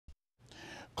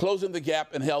Closing the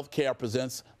Gap in Healthcare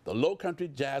presents the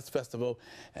Lowcountry Jazz Festival.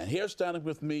 And here standing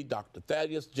with me, Dr.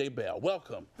 Thaddeus J. Bell.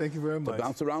 Welcome. Thank you very much. To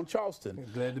Bounce Around Charleston.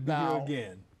 Glad to be here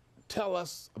again. Tell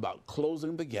us about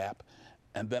Closing the Gap,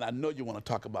 and then I know you want to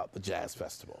talk about the Jazz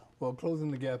Festival. Well,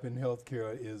 Closing the Gap in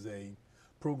Healthcare is a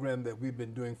program that we've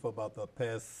been doing for about the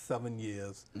past 7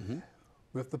 years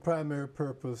with the primary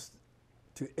purpose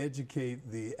to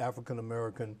educate the African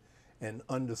American and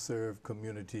underserved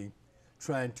community,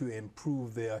 trying to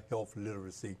improve their health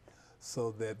literacy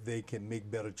so that they can make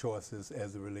better choices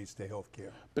as it relates to health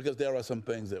care. Because there are some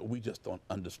things that we just don't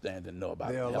understand and know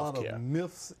about There are a lot healthcare. of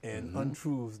myths and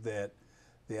untruths that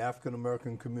the African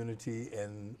American community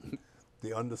and the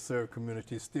underserved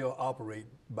community still operate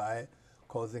by,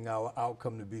 causing our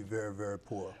outcome to be very, very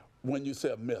poor. When you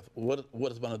say a myth, what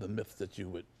is one of the myths that you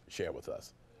would share with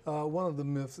us? One of the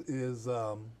myths is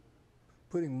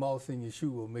putting moss in your shoe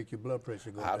will make your blood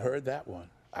pressure go down. I've heard that one.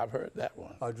 I've heard that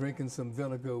one. Drinking some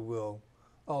vinegar will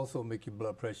also make your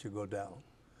blood pressure go down.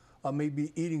 Or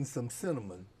maybe eating some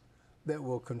cinnamon that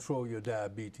will control your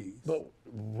diabetes. But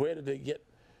where did they get?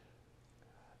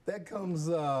 That comes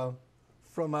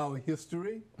from our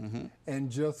history and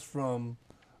just from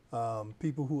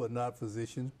people who are not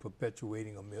physicians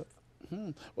perpetuating a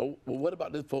myth. Well, what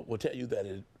about this folk will tell you that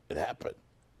it happened?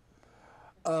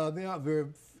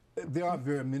 There aren't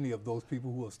very many of those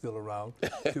people who are still around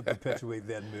to perpetuate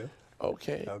that myth.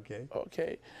 Okay. Okay.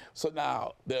 Okay. So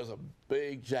now there's a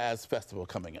big jazz festival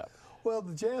coming up. Well,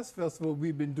 the Jazz Festival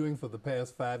we've been doing for the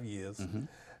past 5 years,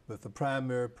 with the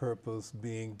primary purpose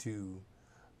being to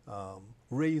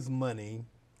raise money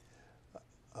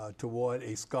toward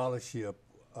a scholarship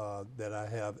that I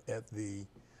have at the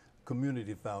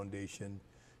Community Foundation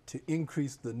to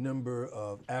increase the number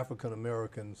of African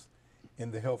Americans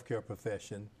in the healthcare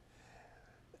profession.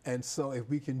 And so if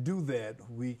we can do that,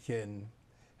 we can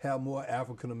have more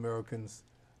African Americans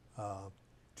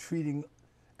treating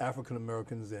African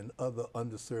Americans and other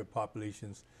underserved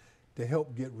populations to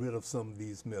help get rid of some of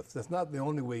these myths. That's not the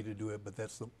only way to do it, but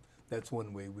that's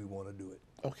one way we want to do it.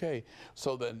 Okay,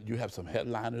 so then you have some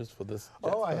headliners for this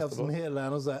jazz I have festival? some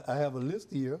headliners. I have a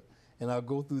list here, and I'll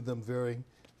go through them very,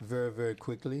 very, very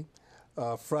quickly.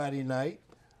 Friday night,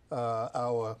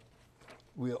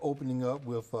 we are opening up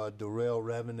with Darrell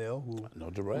Ravenel,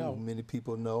 who many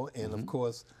people know, and of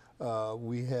course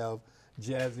we have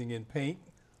Jazzing in Paint,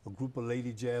 a group of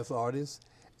lady jazz artists,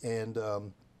 and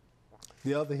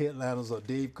the other headliners are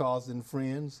Dave Carson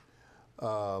Friends,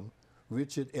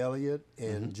 Richard Elliott,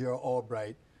 and Gerald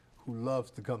Albright, who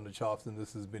loves to come to Charleston.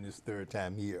 This has been his 3rd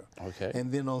time here. Okay.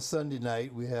 And then on Sunday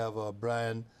night we have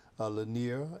Brian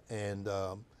Lanier, and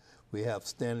we have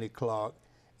Stanley Clark.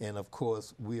 And of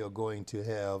course, we are going to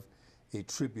have a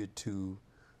tribute to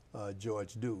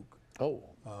George Duke, who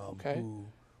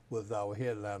was our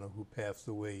headliner, who passed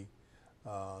away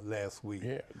last week.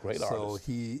 Yeah, great artist. So artist.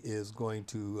 he is going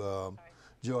to,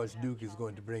 George Duke is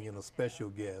going to bring in a special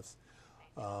guest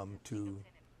to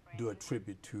do a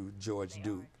tribute to George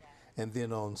Duke. And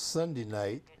then on Sunday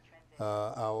night,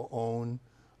 our own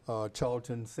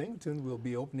Charlton Singleton will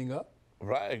be opening up.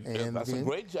 Right, and that's a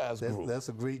great jazz group. That's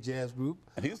a great jazz group.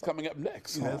 And he's coming up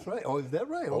next. That's right. Oh, is that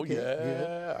right? Oh, okay.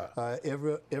 yeah.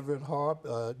 Everett Harp,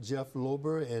 Jeff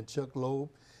Lober, and Chuck Loeb.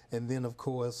 And then, of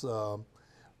course,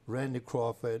 Randy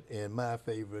Crawford and my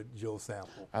favorite, Joe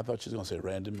Sample. I thought you were going to say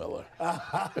Randy Miller.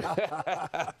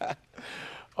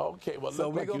 Okay, well, so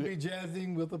we're going to be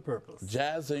jazzing with a purpose.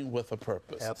 Jazzing with a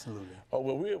purpose. Absolutely. Oh,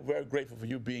 well, we're very grateful for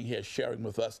you being here, sharing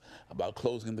with us about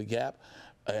Closing the Gap,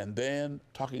 and then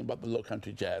talking about the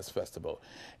Lowcountry Jazz Festival.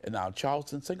 And now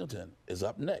Charleston Singleton is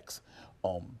up next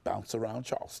on Bounce Around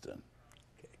Charleston.